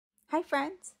Hi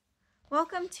friends,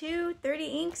 welcome to 30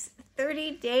 Inks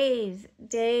 30 Days,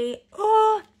 day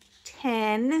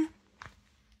 10.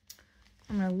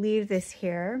 I'm going to leave this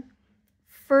here.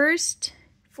 First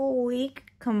full week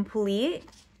complete.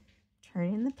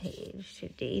 Turning the page to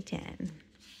day 10.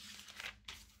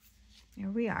 Here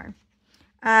we are.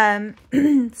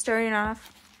 Starting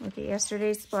off, look at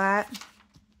yesterday's splat.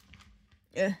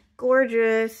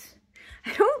 Gorgeous.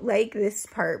 I don't like this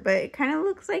part, but it kind of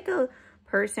looks like a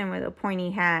person with a pointy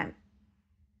hat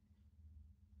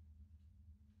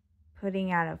putting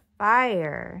out a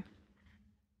fire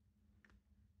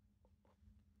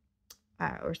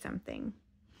or something.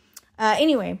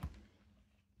 Anyway,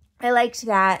 I liked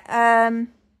that.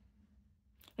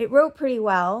 It wrote pretty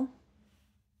well.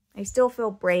 I still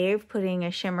feel brave putting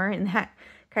a shimmer in that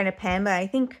kind of pen, but I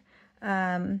think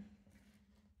I'll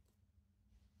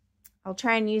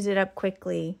try and use it up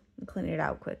quickly and clean it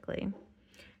out quickly.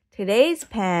 Today's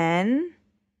pen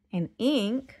and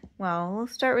ink, well, we'll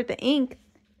start with the ink.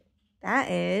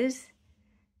 That is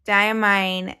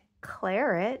Diamine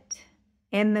Claret.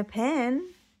 And the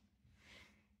pen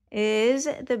is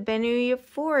the Benu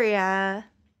Euphoria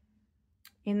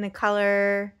in the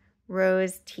color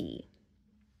Rose Tea.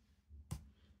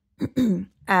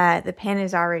 The pen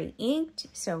is already inked,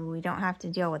 so we don't have to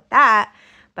deal with that,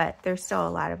 but there's still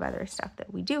a lot of other stuff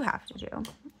that we do have to do.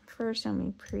 First, let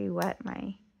me pre-wet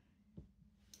my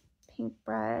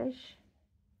paintbrush.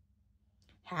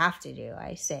 Have to do,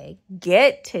 I say.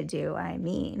 Get to do, I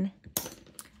mean.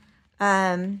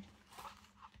 My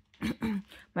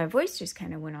voice just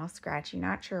kind of went all scratchy.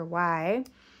 Not sure why.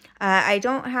 I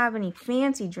don't have any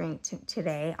fancy drink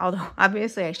today, although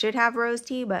obviously I should have rose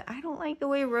tea, but I don't like the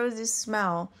way roses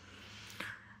smell,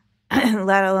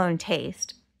 let alone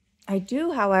taste. I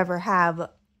do, however, have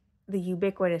the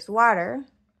ubiquitous water.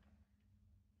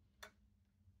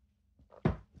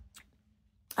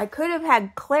 I could have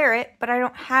had claret, but I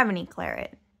don't have any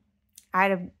claret.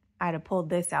 I'd have pulled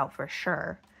this out for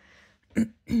sure.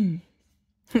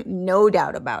 No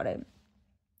doubt about it.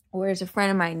 Whereas a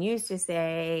friend of mine used to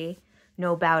say,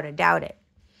 no bout a doubt it.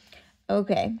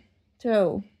 Okay,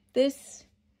 so this,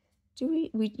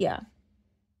 yeah.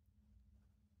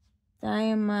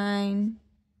 Diamine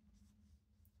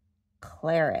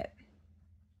Claret.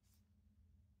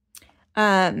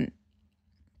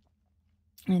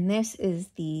 And this is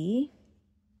the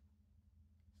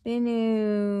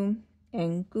Benu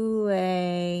and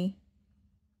Goulet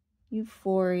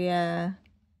Euphoria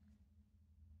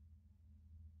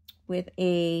with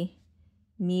a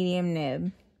medium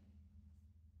nib.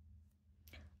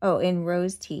 Oh, in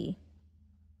Rose Tea.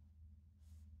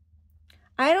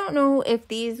 I don't know if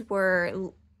these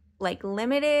were like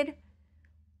limited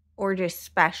or just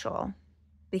special,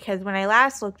 because when I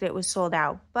last looked it was sold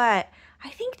out, but I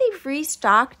think they've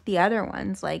restocked the other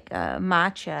ones like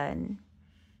matcha and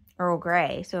Earl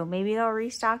Grey, so maybe they'll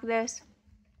restock this.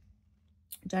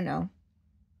 Don't know.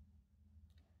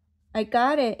 I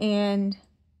got it and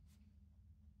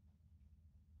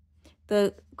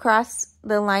the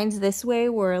lines this way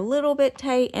were a little bit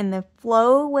tight and the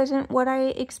flow wasn't what I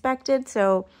expected,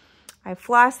 so I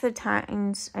flossed the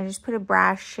tines. I just put a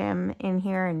brass shim in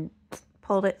here and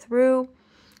pulled it through.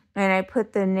 And I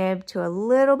put the nib to a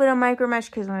little bit of micro mesh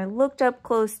because when I looked up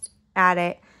close at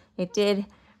it, it did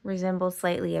resemble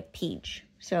slightly a peach.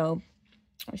 So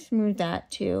I smoothed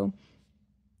that too.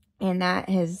 And that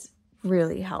has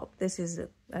really helped. This is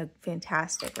a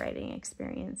fantastic writing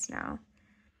experience now.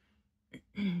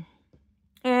 And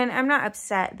I'm not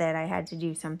upset that I had to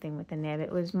do something with the nib.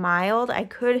 It was mild. I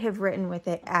could have written with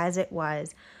it as it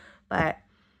was, but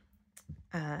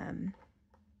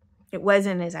it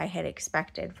wasn't as I had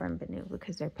expected from Benu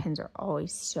because their pens are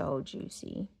always so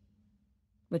juicy,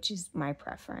 which is my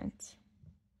preference.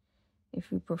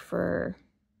 If you prefer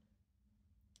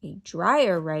a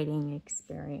drier writing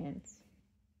experience,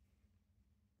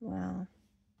 well,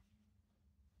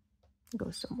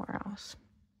 go somewhere else.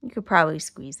 You could probably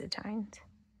squeeze the tines.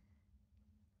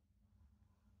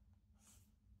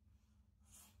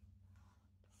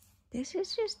 This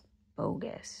is just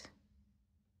bogus.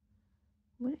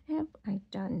 What have I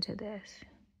done to this?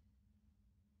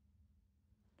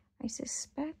 I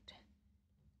suspect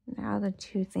now the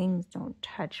two things don't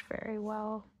touch very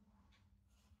well.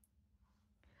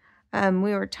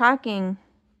 We were talking,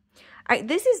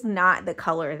 this is not the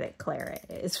color that Claret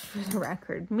is, for the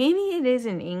record. Maybe it is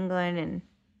in England and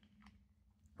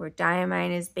where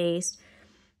Diamine is based.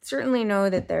 Certainly know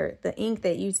that the ink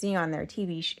that you see on their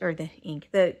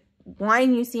the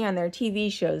wine you see on their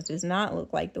TV shows does not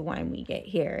look like the wine we get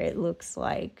here. It looks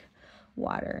like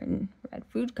water and red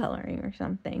food coloring or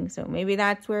something. So maybe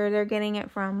that's where they're getting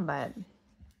it from, but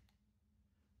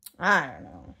I don't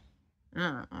know.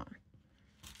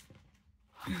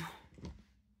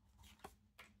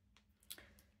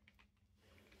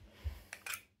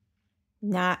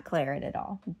 Not claret at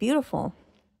all. Beautiful.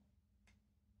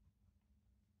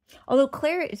 Although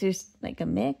claret is just like a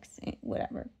mix.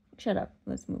 Whatever. Shut up.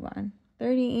 Let's move on.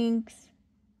 30 inks.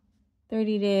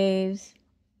 30 days.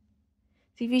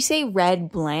 So if you say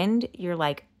red blend, you're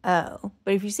like, oh.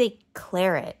 But if you say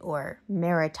claret or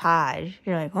meritage,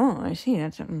 you're like, oh, I see.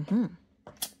 That's same thing.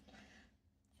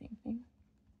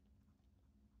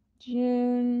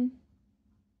 June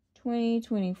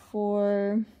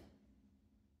 2024.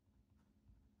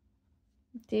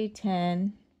 Day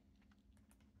 10.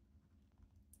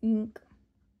 Ink.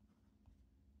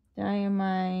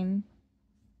 Diamine.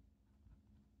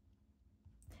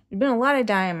 There's been a lot of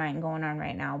Diamine going on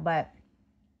right now, but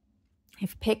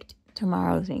I've picked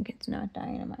tomorrow's ink. It's not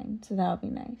Diamine, so that'll be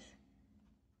nice.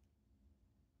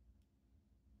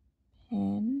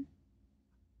 Pen.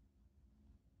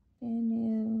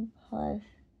 Benu plus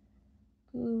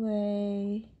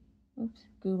Goulet. Oops,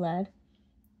 Goulet.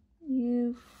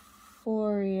 Euphoria.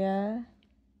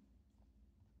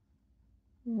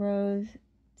 Rose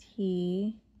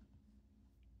tea.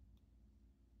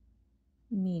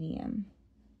 Medium.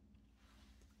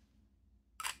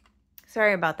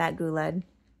 Sorry about that, Goulet.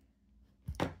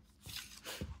 Oh,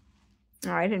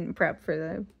 I didn't prep for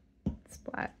the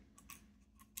splat.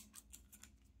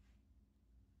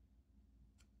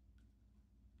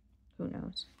 Who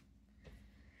knows?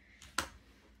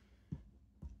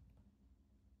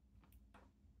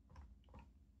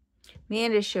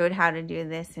 Amanda showed how to do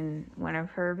this in one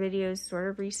of her videos sort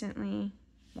of recently.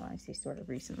 Well, I say sort of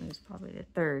recently, it's probably the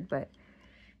third, but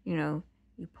you know,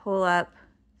 you pull up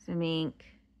some ink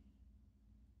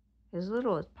as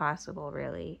little as possible,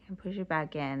 really, and push it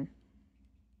back in.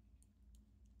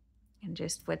 And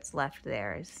just what's left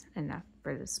there is enough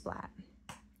for the splat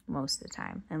most of the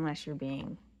time, unless you're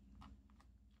being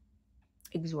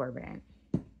exorbitant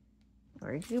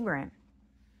or exuberant,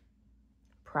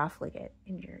 profligate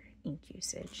in your ink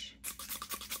usage.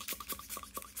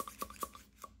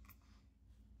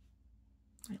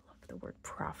 I love the word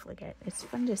profligate. It's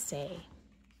fun to say.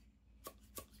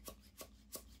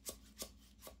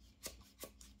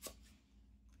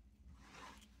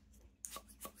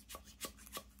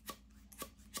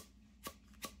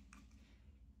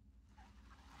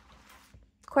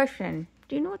 Question,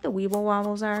 do you know what the Weeble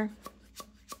Wobbles are?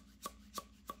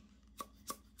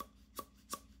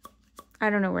 I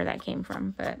don't know where that came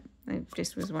from, but I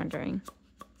just was wondering.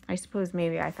 I suppose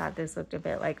maybe I thought this looked a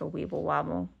bit like a Weeble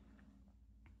Wobble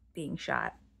being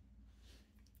shot.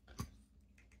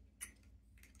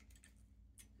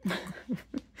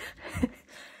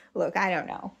 Look, I don't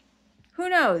know. Who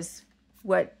knows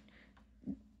what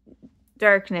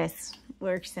darkness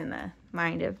lurks in the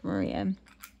mind of Maria.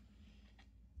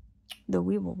 The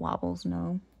Weeble Wobbles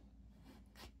know.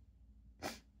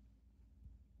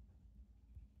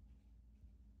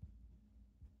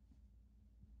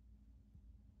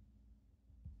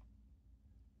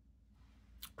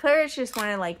 Claret's just one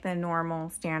of like the normal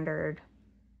standard.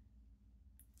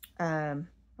 Oh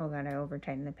god, I over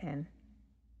tightened the pen.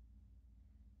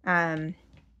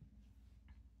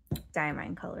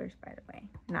 Diamine colors, by the way,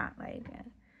 not like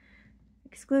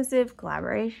exclusive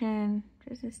collaboration,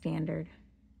 just a standard.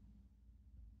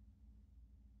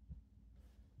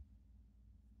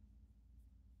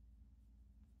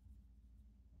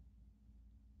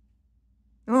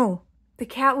 Oh, the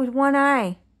cat with one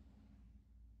eye.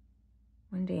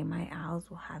 One day my owls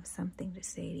will have something to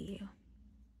say to you.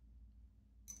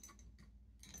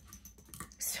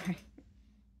 Sorry.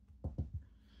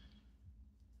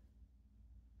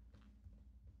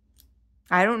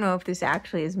 I don't know if this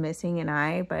actually is missing an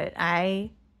eye, but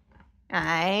I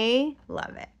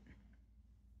love it.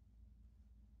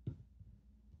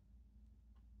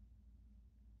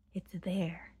 It's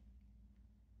there.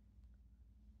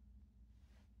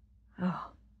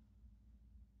 Oh.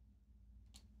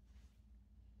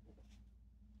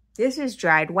 This is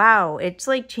dried. Wow, it's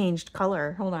like changed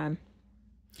color. Hold on.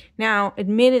 Now,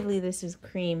 admittedly, this is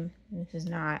cream. This is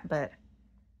not, but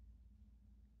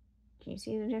can you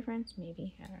see the difference?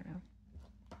 Maybe. I don't know.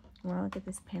 I want to look at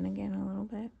this pen again a little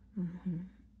bit.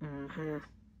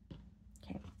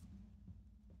 Okay.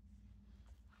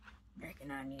 I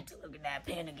reckon I need to look at that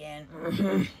pen again.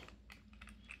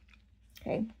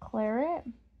 Okay, Claret.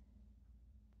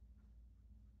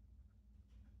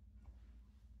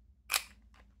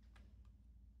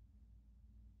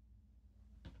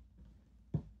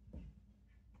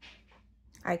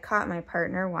 I caught my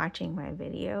partner watching my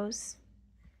videos.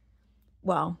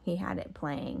 Well, he had it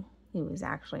playing. He was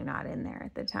actually not in there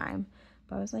at the time.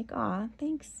 But I was like, aw,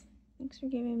 thanks. Thanks for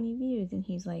giving me views. And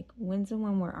he's like, when's the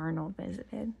one where Arnold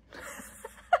visited? I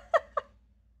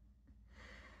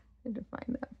had to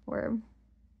find that for him.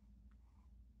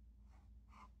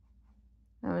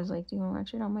 I was like, do you want to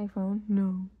watch it on my phone?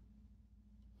 No.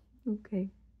 Okay.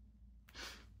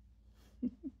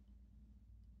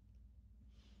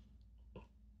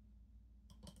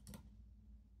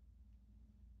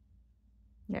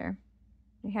 There.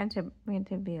 We had to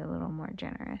be a little more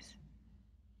generous.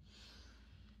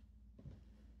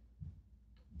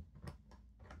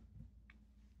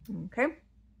 Okay.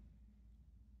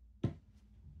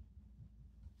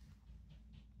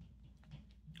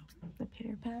 The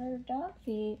pitter patter of dog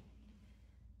feet.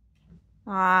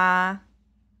 Ah,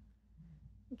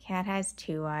 the cat has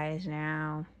 2 eyes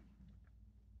now.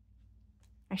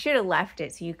 I should have left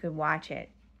it so you could watch it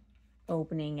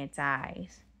opening its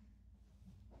eyes.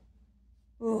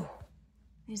 Ooh,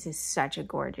 this is such a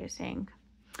gorgeous ink.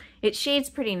 It shades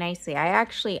pretty nicely. I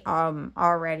actually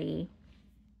already,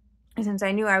 since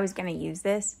I knew I was going to use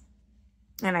this,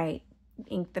 and I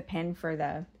inked the pen for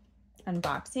the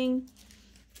unboxing,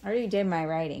 I already did my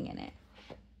writing in it.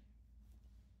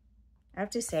 I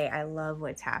have to say, I love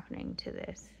what's happening to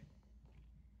this.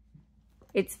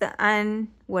 It's the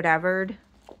unwhatevered,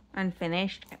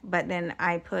 unfinished, but then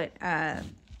I put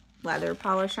leather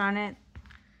polish on it.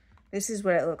 This is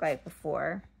what it looked like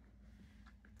before.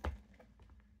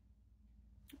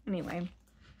 Anyway,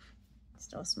 it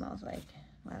still smells like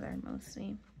leather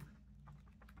mostly.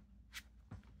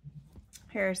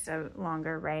 Here's the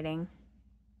longer writing.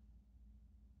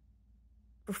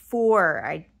 Before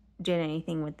I did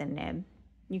anything with the nib.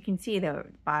 You can see the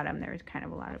bottom, there's kind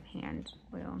of a lot of hand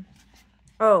oil.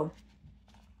 Oh,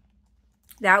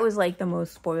 that was like the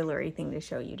most spoilery thing to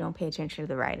show you. Don't pay attention to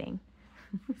the writing.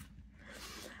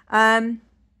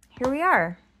 Here we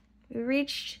are. We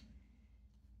reached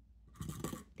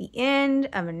the end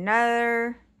of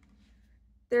another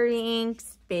 30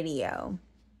 inks video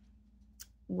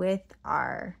with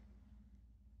our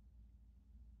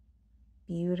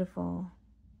beautiful,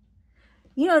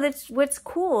 you know, that's what's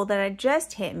cool that it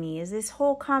just hit me is this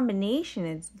whole combination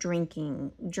is drink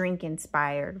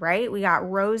inspired, right? We got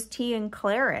rose tea and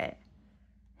claret.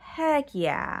 Heck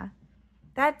yeah.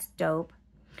 That's dope.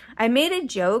 I made a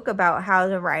joke about how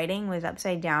the writing was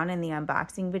upside down in the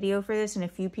unboxing video for this, and a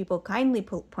few people kindly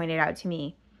pointed out to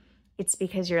me, it's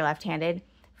because you're left-handed.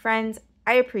 Friends,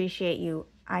 I appreciate you.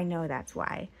 I know that's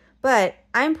why. But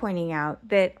I'm pointing out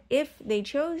that if they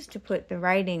chose to put the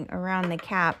writing around the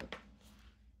cap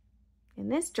in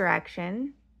this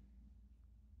direction,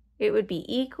 it would be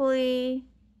equally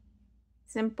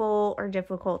simple or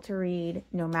difficult to read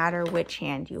no matter which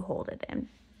hand you hold it in,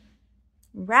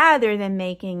 rather than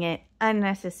making it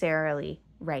unnecessarily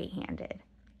right-handed.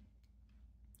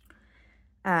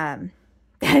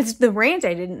 That's the rant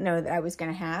I didn't know that I was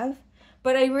going to have,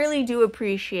 but I really do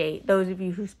appreciate those of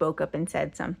you who spoke up and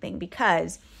said something,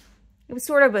 because it was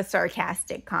sort of a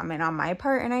sarcastic comment on my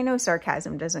part, and I know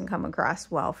sarcasm doesn't come across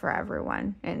well for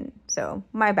everyone, and so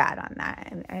my bad on that,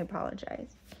 and I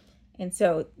apologize. And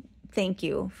so thank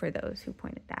you for those who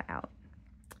pointed that out.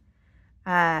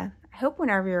 I hope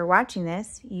whenever you're watching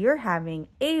this, you're having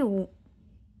a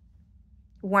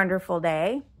wonderful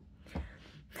day.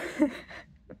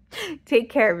 Take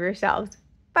care of yourselves.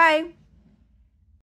 Bye.